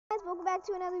welcome back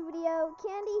to another video.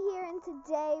 Candy here, and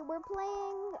today we're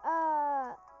playing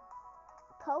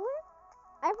Color?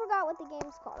 I forgot what the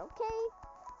game's called, okay?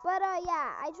 But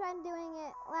yeah, I tried doing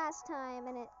it last time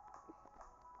and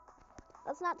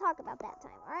let's not talk about that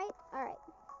time, alright? Alright.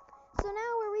 So now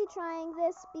we're retrying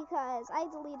this because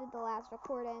I deleted the last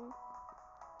recording.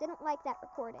 Didn't like that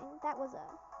recording. It wasn't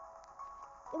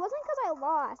because I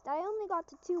lost. I only got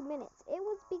to 2 minutes. It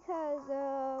was because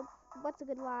what's a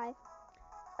good lie?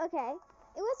 Okay,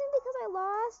 it wasn't because I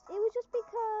lost, it was just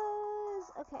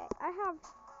because, okay, I have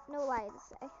no lie to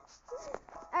say.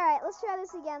 Alright, let's try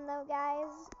this again though,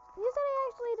 guys. You said I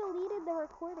actually deleted the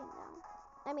recording though.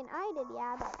 I mean, I did,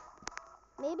 yeah, but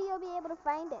maybe you'll be able to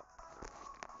find it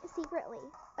secretly.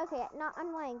 Okay, no, I'm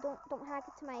lying, don't hack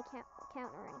it to my account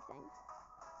or anything.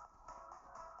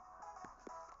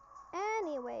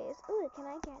 Anyways, ooh, can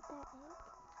I get that egg?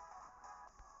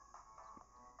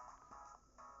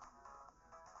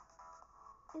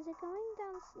 Is it going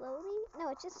down slowly? No,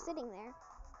 it's just sitting there.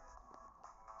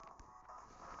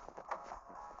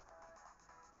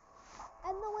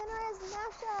 And the winner is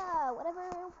Nasha! Whatever.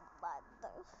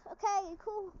 Okay,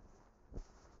 cool.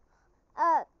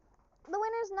 The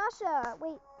winner is Nasha.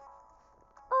 Wait.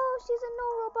 Oh, she's a no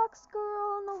Robux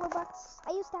girl. No Robux.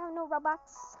 I used to have no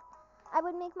Robux. I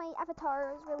would make my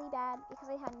avatars really bad because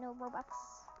I had no Robux.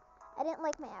 I didn't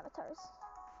like my avatars.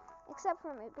 Except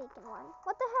for my bacon one.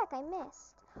 What the heck? I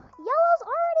missed. Yellow's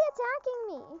already attacking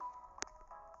me.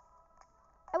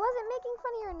 I wasn't making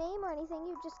fun of your name or anything.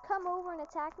 You just come over and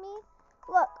attack me.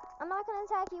 Look, I'm not going to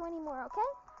attack you anymore,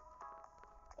 okay?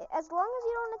 As long as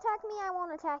you don't attack me, I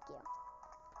won't attack you.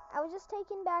 I was just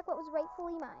taking back what was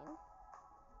rightfully mine.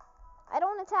 I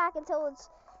don't attack until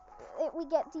we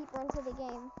get deeper into the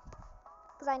game.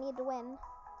 Because I need to win.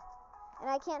 And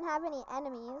I can't have any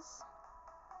enemies.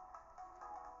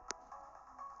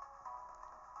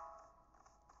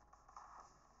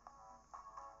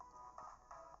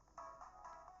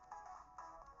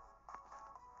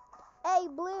 Hey,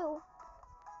 Blue.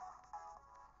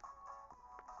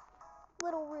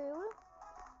 Little rude.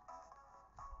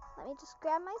 Let me just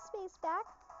grab my space back.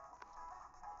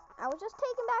 I was just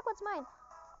taking back what's mine.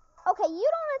 Okay, you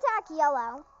don't attack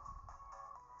Yellow.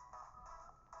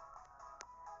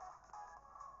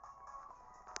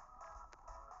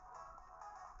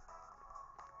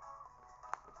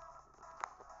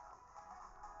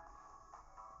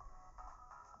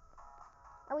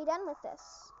 Are we done with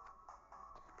this?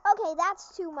 Okay,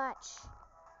 that's too much.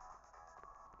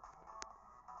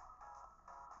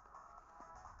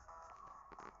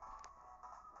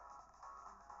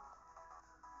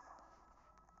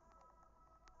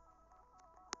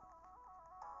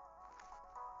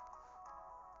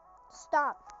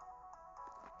 Stop.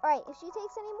 Alright, if she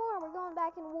takes any more, we're going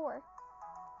back in war.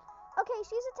 Okay,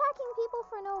 she's attacking people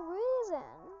for no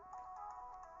reason.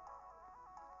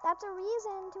 That's a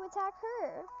reason to attack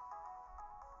her.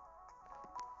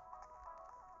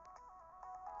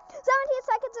 17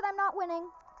 seconds and I'm not winning.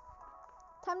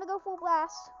 Time to go full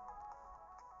blast.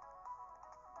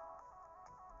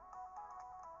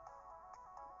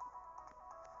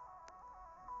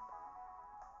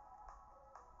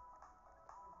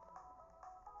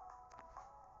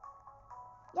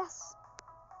 Yes.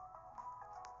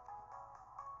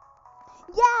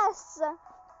 Yes!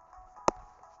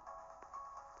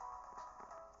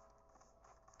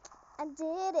 I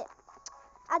did it.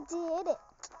 I did it.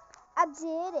 I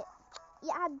did it.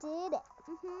 Yeah, I did it.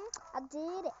 I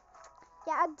did it.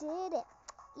 Yeah, I did it.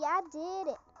 Yeah, I did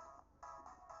it.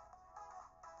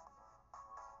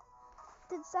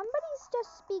 Did somebody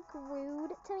just speak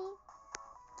rude to me?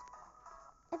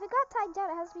 If it got typed out,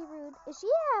 it has to be rude. Is she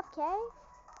AFK?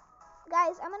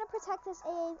 Guys, I'm gonna protect this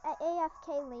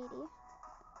AFK lady.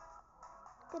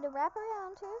 Gonna wrap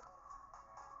around her.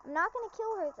 I'm not gonna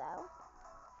kill her though.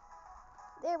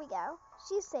 There we go.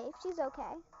 She's safe. She's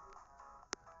okay.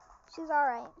 She's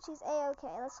alright. She's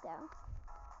A-okay. Let's go.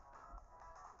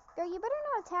 Girl, you better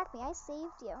not attack me. I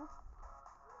saved you.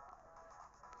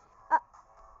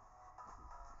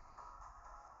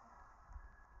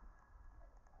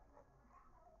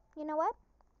 You know what?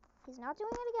 He's not doing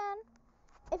it again.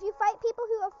 If you fight people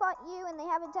who have fought you and they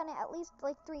haven't done it at least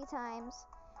like 3 times,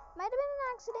 might have been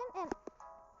an accident, and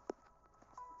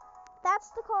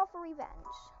that's the call for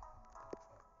revenge.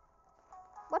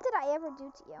 What did I ever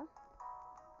do to you?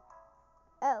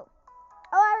 Oh,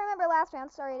 I remember last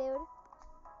round. Sorry, dude.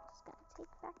 Just gonna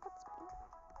take back what's mine.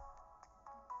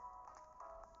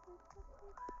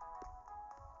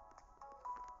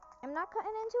 I'm not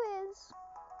cutting into his.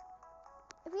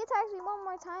 If he attacks me one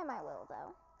more time, I will,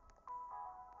 though.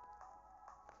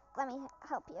 Let me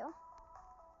help you.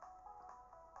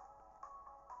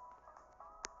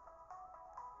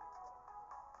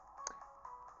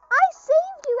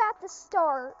 the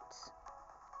start.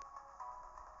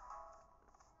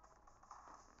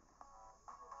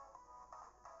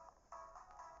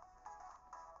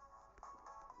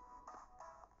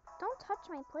 Don't touch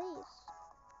my place.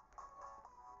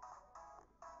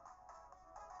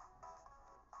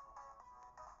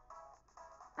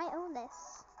 I own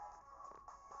this.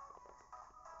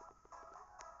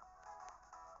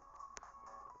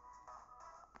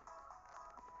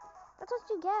 That's what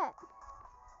you get.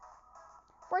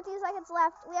 14 seconds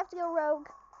left. We have to go rogue.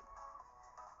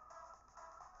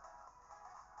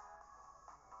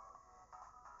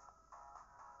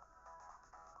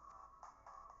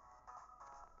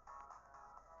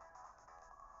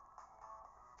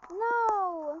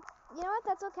 No! You know what?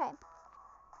 That's okay.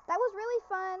 That was really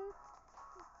fun.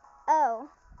 Oh.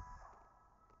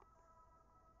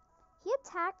 He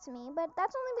attacked me, but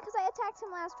that's only because I attacked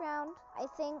him last round, I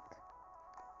think.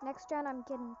 Next round, I'm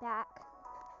getting back.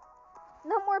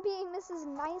 No more being Mrs.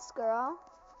 Nice Girl.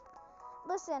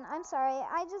 Listen, I'm sorry.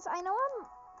 I know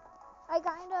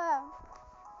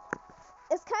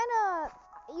it's kinda,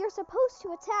 you're supposed to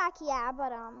attack, yeah,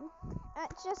 but, I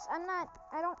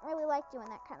don't really like doing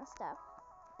that kind of stuff.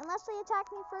 Unless they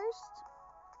attack me first,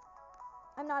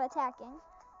 I'm not attacking.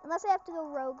 Unless I have to go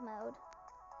rogue mode.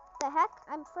 The heck?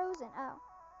 I'm frozen. Oh.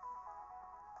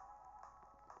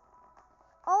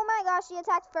 Oh my gosh, she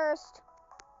attacked first.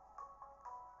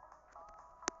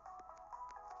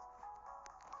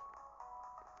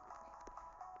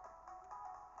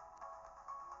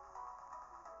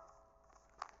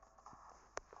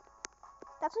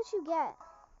 That's what you get.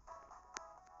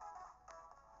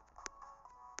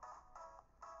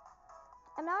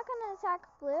 I'm not gonna attack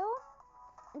blue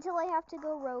until I have to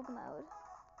go rogue mode.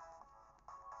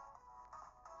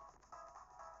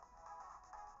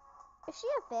 Is she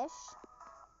a fish?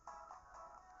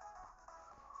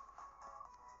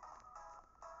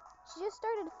 She just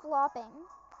started flopping.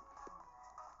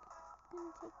 I'm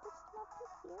gonna take this small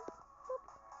piece here. Boop.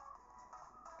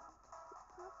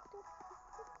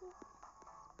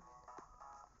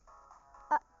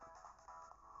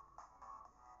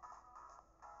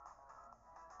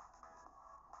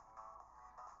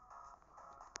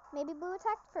 Maybe blue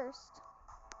attacked first.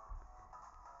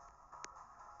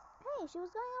 Hey, she was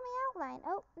going on my outline.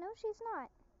 Oh, no, she's not.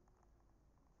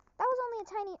 That was only a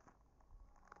tiny...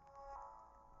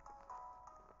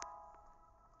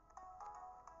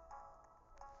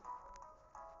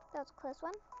 That was a close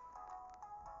one.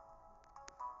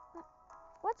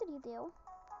 What did you do?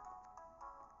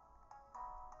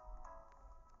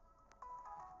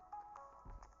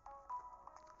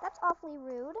 That's awfully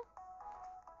rude.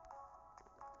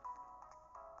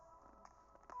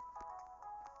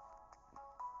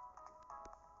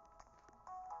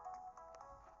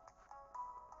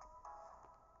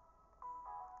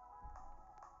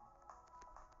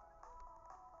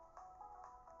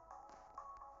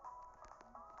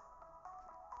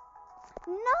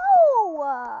 No!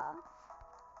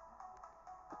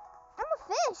 I'm a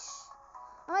fish.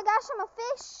 Oh my gosh, I'm a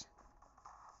fish.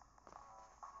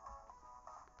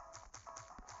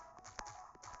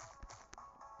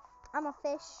 I'm a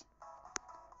fish.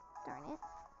 Darn it.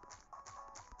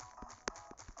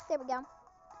 There we go.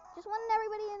 Just wanted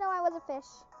everybody to know I was a fish.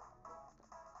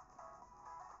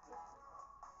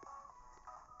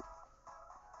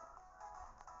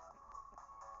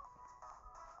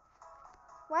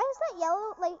 Why is that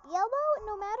yellow? Like, yellow,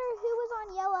 no matter who is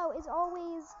on yellow, is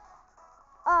always,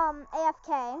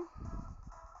 AFK.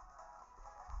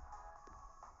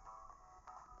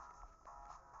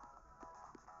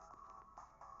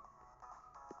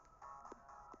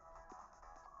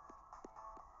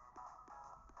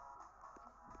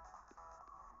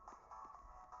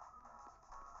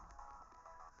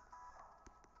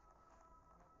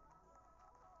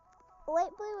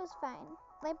 Light blue is fine.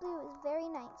 Light blue is very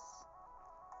nice.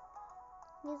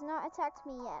 He has not attacked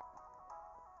me yet.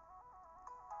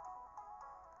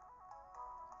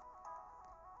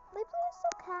 Light blue is so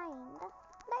kind.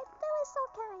 Light blue is so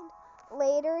kind.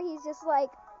 Later,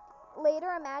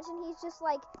 imagine he's just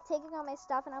like taking all my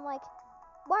stuff and I'm like,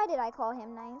 why did I call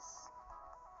him nice?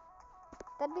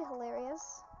 That'd be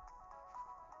hilarious.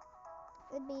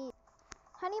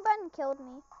 Honey Bun killed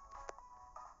me.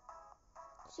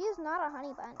 She is not a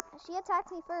Honey Bun. She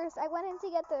attacked me first. I went in to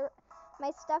get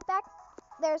my stuff back.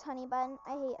 There's Honey Bun.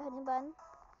 I hate Honey Bun.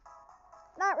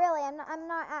 Not really.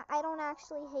 I don't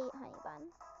actually hate Honey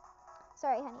Bun.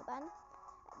 Sorry, Honey Bun.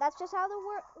 That's just how the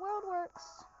world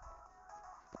works.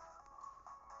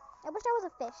 I wish I was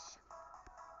a fish.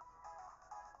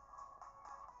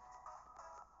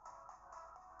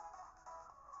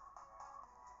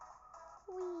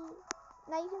 Wee.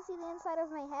 Now you can see the inside of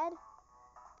my head.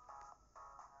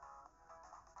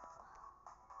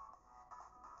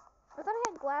 I thought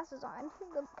I had glasses on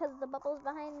because the bubbles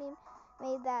behind me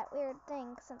made that weird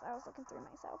thing since I was looking through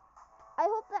myself. I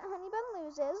hope that Honeybun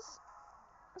loses.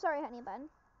 Sorry, Honeybun.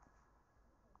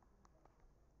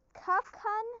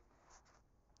 Kakanan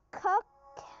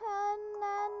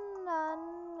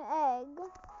egg.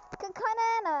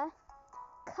 Kakanana.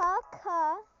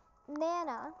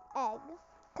 Kakanana egg.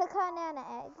 Kakanana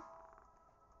egg.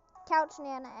 Couch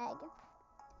Nana egg.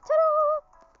 Ta-da!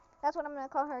 That's what I'm gonna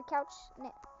call her. Couch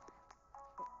Nana.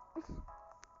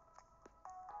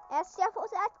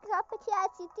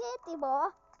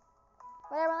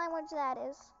 Whatever language that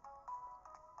is.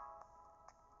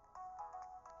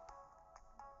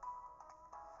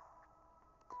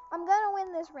 I'm gonna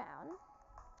win this round.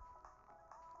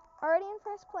 Already in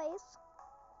first place.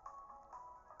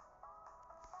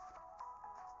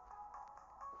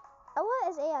 Ella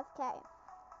is AFK.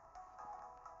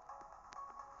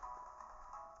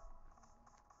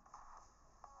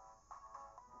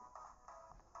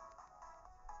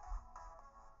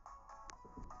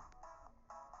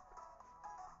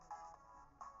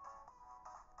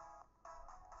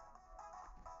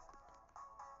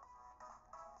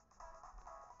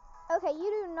 Okay, you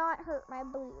do not hurt my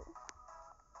blue.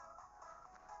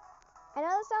 I know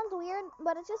that sounds weird,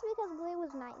 but it's just because blue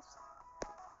was nice.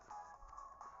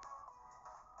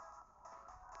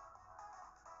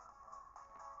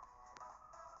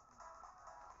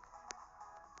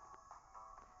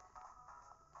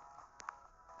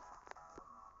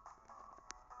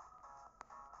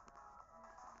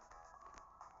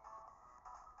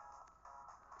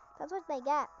 That's what they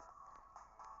get.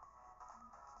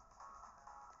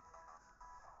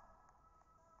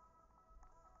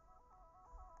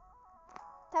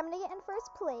 Time to get in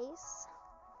first place.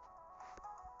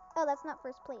 Oh, that's not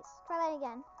first place. Try that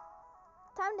again.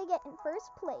 Time to get in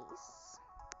first place.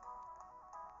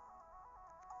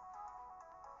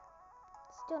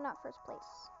 Still not first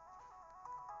place.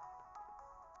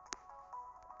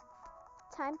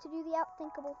 Time to do the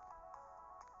outthinkable.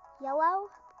 Yellow,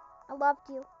 I loved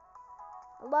you.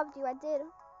 I loved you, I did.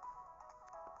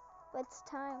 But it's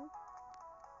time.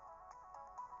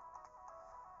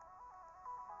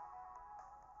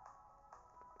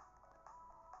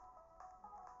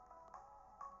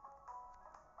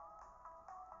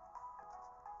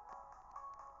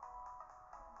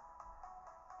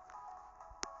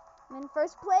 I'm in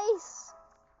first place.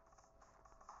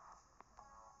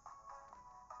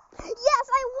 Yes,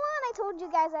 I won! I told you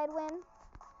guys I'd win.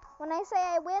 When I say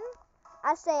I win,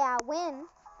 I say I win.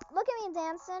 Look at me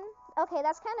dancing. Okay,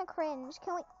 that's kind of cringe.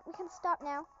 We can stop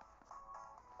now.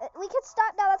 We can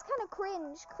stop now. That's kind of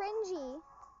cringe. Cringy.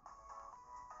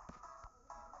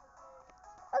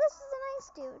 Oh, this is a nice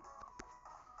dude.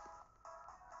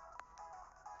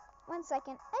 1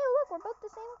 second. Hey, look, we're both the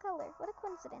same color. What a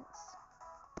coincidence.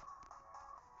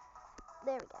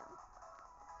 There we go.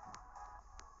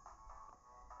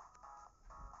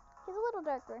 He's a little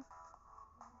darker.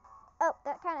 Oh,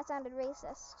 that kind of sounded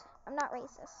racist. I'm not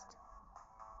racist.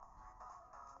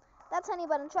 That's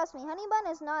Honeybun, and trust me, Honeybun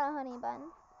is not a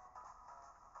Honeybun.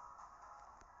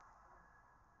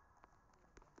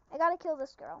 I gotta kill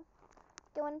this girl.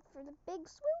 Going for the big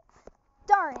swoop.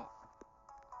 Darn it.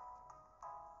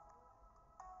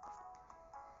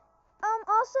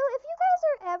 Also, if you guys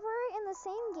are ever in the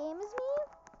same game as me,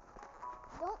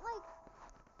 don't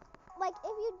like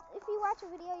if you watch a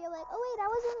video, you're like, oh wait, I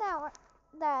was in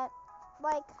that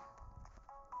like,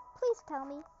 please tell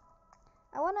me.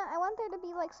 I want there to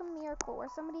be like some miracle where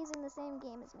somebody's in the same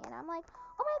game as me, and I'm like,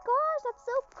 oh my gosh, that's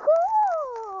so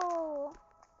cool.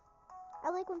 I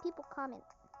like when people comment,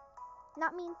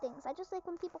 not mean things. I just like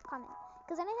when people comment,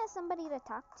 because then it has somebody to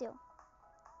talk to.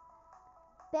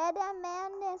 Better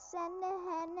man is in the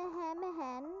hand.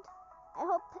 I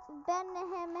hope Ben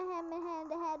hand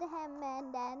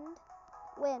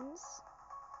wins.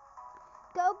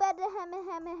 Go better hand.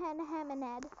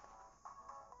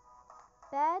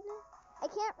 Bed. I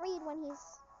can't read when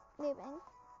he's moving.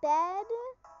 Bed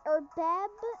or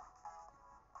Beb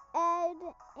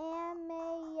Ed Am.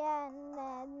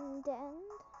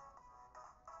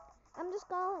 I'm just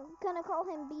gonna call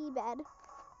him B Bed.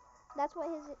 That's what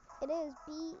it is.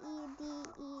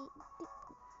 B-E-D-E-D.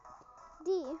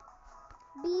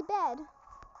 B Bed.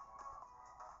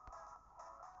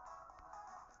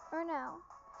 Or no.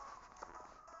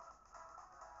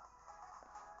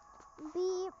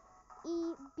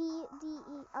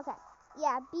 B-E-B-D-E. Okay.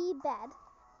 Yeah, B Bed.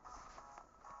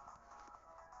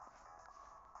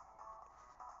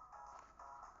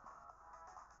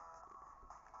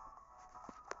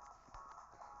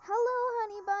 Hello,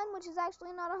 which is actually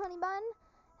not a honey bun.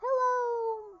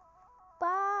 Hello,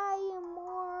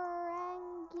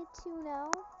 Morangituno.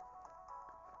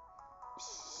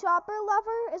 Shopper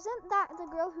lover? Isn't that the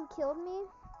girl who killed me?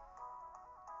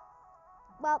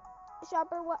 Well,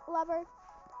 shopper lover,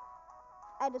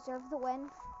 I deserve the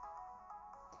win.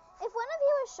 If one of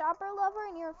you is shopper lover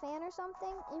and you're a fan or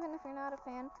something, even if you're not a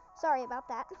fan, sorry about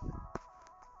that.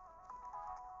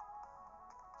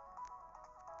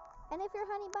 And if you're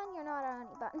honey bun, you're not a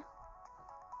honey bun.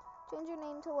 Change your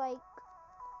name to like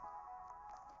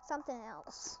something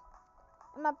else.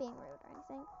 I'm not being rude or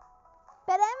anything.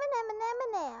 But and I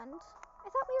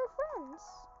thought we were friends.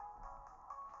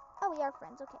 Oh, we are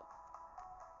friends, okay.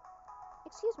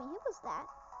 Excuse me, who was that?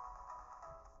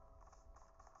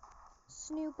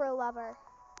 Snooper lover.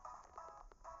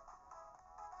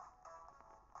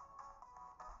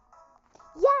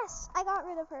 Yes, I got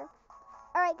rid of her.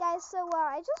 Alright guys, so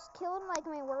I just killed like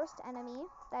my worst enemy.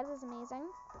 That is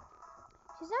amazing.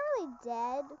 She's not really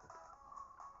dead.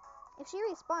 If she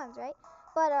respawns, right?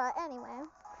 But anyway.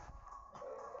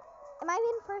 Am I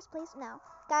in first place? No.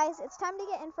 Guys, it's time to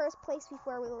get in first place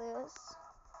before we lose.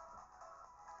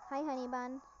 Hi, honey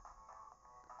bun.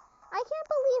 I can't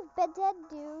believe Dead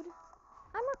Dude.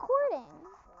 I'm recording.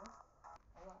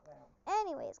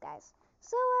 Anyways, guys.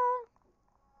 So,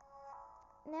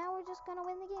 now we're just gonna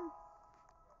win the game.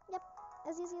 Yep,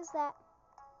 as easy as that.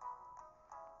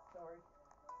 Sorry.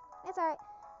 It's alright.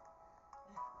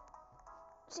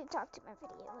 She talked to my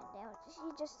video window.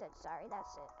 She just said sorry.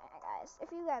 That's it, guys.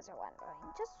 If you guys are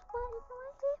wondering, if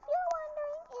you're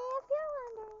wondering.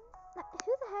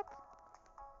 Who the heck?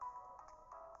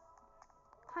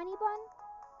 Honey bun?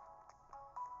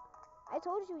 I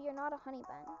told you you're not a honey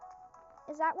bun.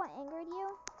 Is that what angered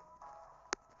you?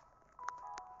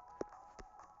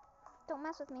 Don't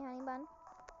mess with me, honey bun.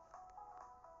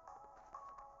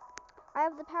 I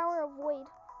have the power of void.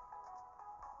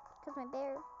 Because my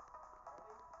bear.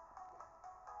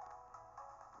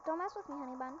 Don't mess with me,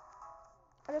 honey bun.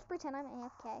 I'll just pretend I'm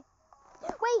AFK.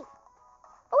 Wait!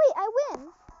 Oh wait, I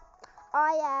win!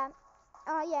 Oh yeah.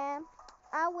 Oh yeah.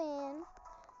 I win.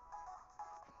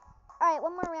 Alright,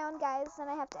 one more round, guys, then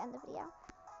I have to end the video.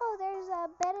 Oh, there's a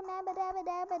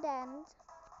bedamabadabadabadand.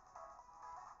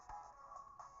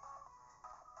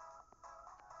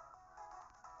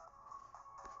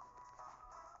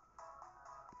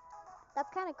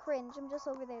 That's kind of cringe. I'm just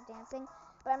over there dancing,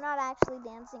 but I'm not actually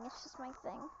dancing. It's just my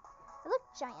thing. I look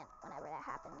giant whenever that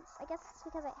happens. I guess it's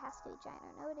because it has to be giant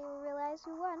or nobody will realize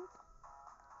who won.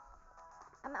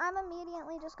 I'm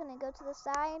immediately just going to go to the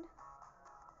side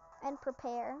and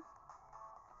prepare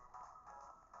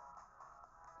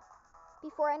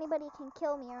before anybody can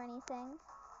kill me or anything.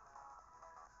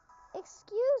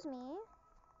 Excuse me?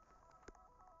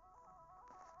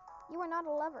 You are not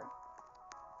a lover.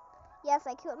 Yes,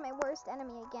 I killed my worst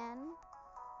enemy again.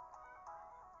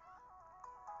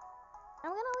 I'm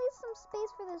gonna leave some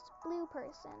space for this blue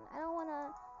person. I don't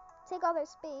wanna take all their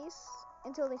space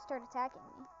until they start attacking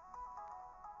me.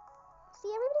 See,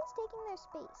 everybody's taking their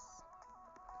space.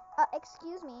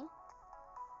 Excuse me.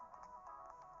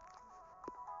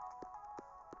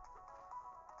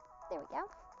 There we go.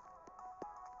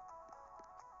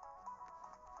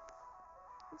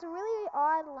 It's a really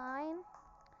odd line.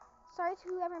 Sorry to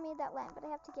whoever made that line, but I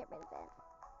have to get rid of it.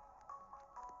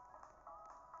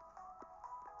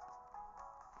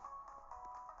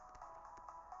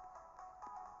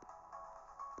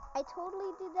 I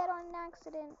totally did that on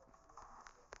accident.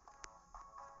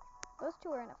 Those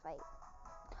two are in a fight.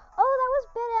 Oh, that was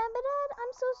Banad.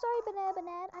 I'm so sorry,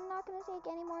 Banad. I'm not going to take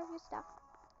any more of your stuff.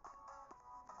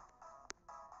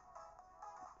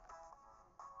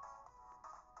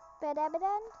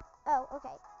 Banad? Oh,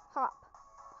 okay. Hop.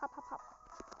 Hop, hop, hop.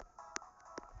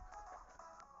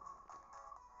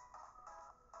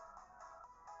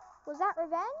 Was that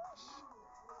revenge?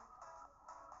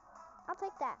 I'll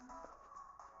take that.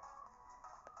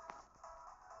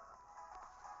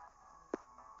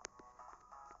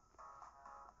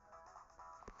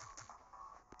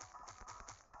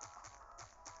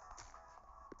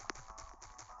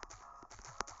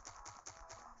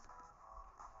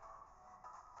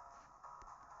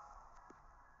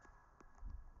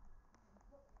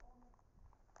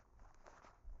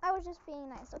 I was just being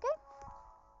nice, okay?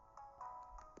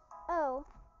 Oh.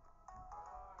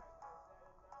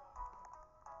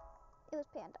 It was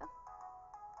Panda.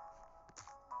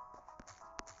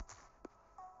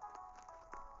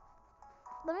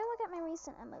 Let me look at my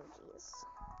recent emojis.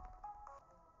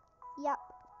 Yup.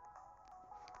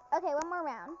 Okay, one more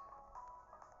round.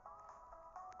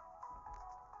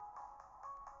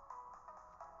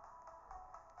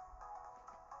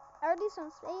 already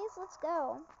some space. Let's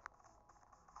go.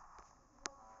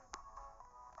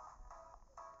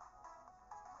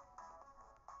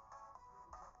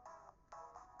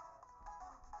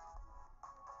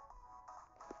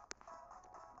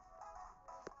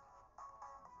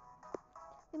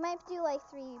 We might have to do like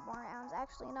 3 more rounds,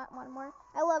 actually, not 1 more.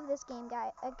 I love this game,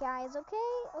 guys. Okay?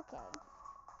 Okay.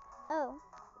 Oh,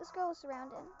 this girl is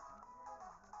surrounded.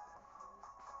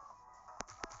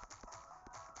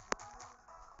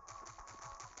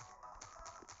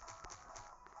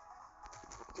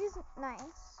 She's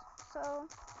nice, so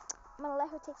I'm gonna let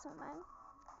her take some of mine.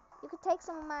 You could take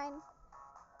some of mine.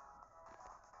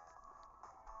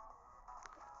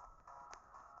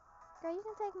 Girl, you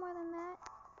can take more than that.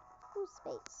 Ooh,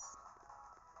 space.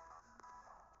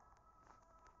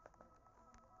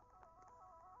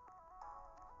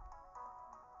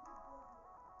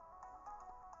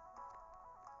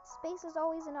 Space is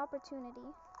always an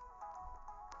opportunity.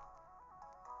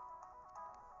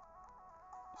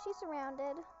 She's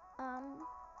surrounded.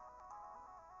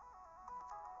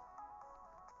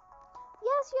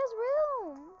 Yes, she has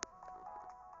room.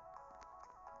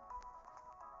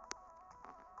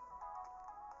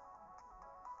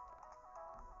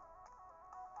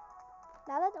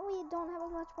 Now that we don't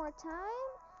have much more time,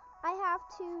 I have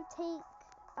to take,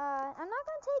 I'm not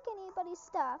gonna take anybody's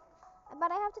stuff,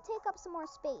 but I have to take up some more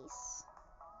space.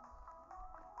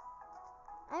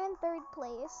 I'm in 3rd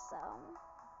place, so.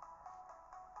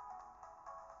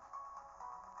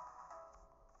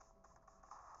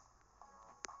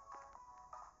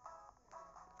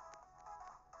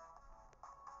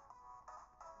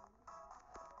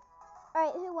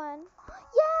 Alright, who won?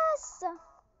 Yes!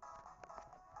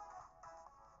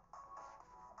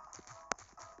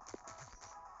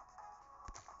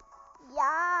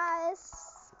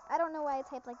 Yes! I don't know why I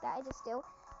type like that, I just do.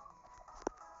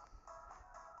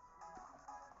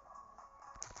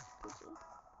 GG.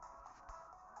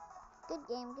 Good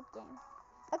game, good game.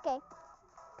 Okay,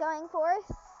 going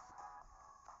forth.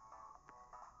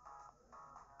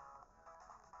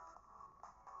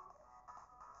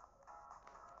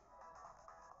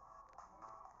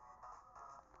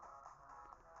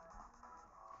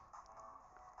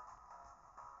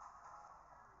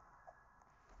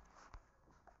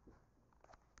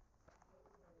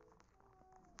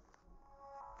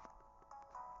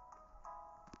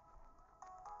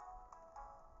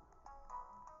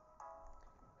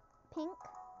 Pink.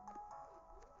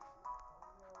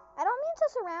 I don't mean to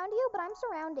surround you, but I'm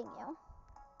surrounding you.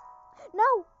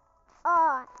 No!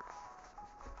 I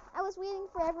was waiting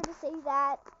forever to say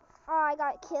that. I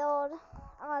got killed.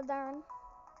 Darn.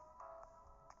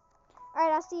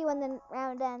 Alright, I'll see you when the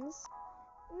round ends.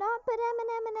 Not but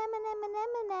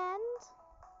end.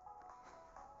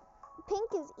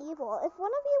 Pink is evil. If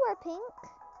one of you are pink,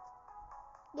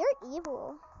 you're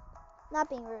evil. Not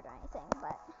being rude or anything,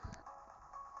 but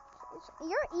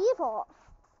you're evil.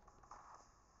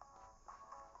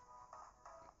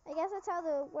 I guess that's how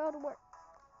the world works.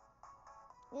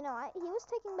 You know, he was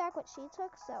taking back what she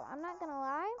took, so I'm not gonna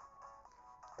lie.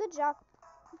 Good job.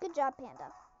 Good job,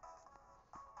 Panda.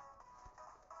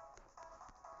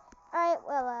 Alright,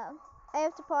 well, I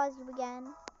have to pause you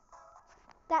again.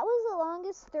 That was the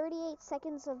longest 38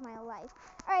 seconds of my life.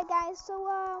 Alright, guys, so,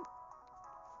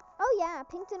 oh yeah,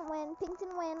 Pink didn't win. Pink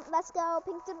didn't win. Let's go.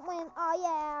 Pink didn't win. Oh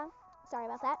yeah. Sorry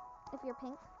about that. If you're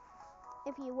pink.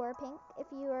 If you were pink.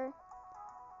 If you were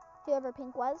whoever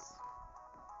Pink was.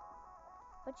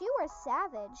 But you were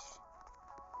savage.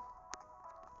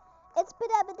 It's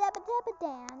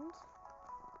Padabadabadabadand.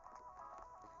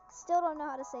 Still don't know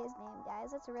how to say his name,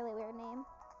 guys. That's a really weird name.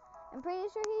 I'm pretty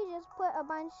sure he just put a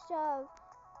bunch of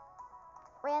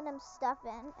random stuff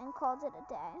in and called it a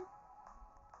day.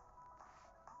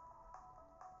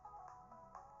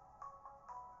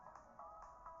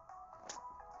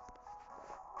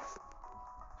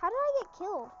 How did I get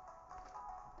killed?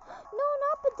 No,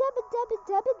 not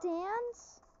Badabadabadabadance.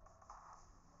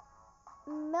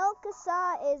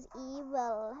 Milkasa is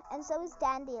evil, and so is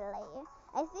Dandelion.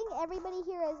 I think everybody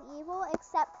here is evil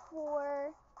except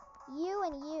for you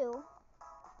and you.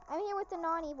 I'm here with the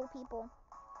non-evil people,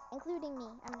 including me.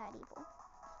 I'm not evil.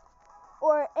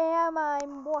 Or am I?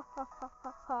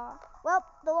 Well,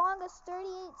 the longest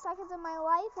 38 seconds of my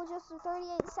life was just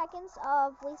 38 seconds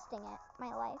of wasting it,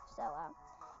 my life. So,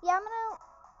 yeah, I'm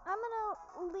gonna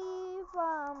leave,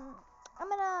 I'm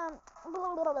gonna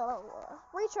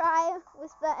retry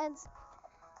with the ends.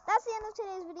 That's the end of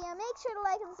today's video. Make sure to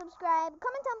like and subscribe.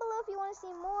 Comment down below if you want to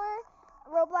see more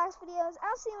Roblox videos.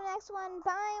 I'll see you in the next one.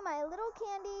 Bye, my little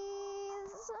candy.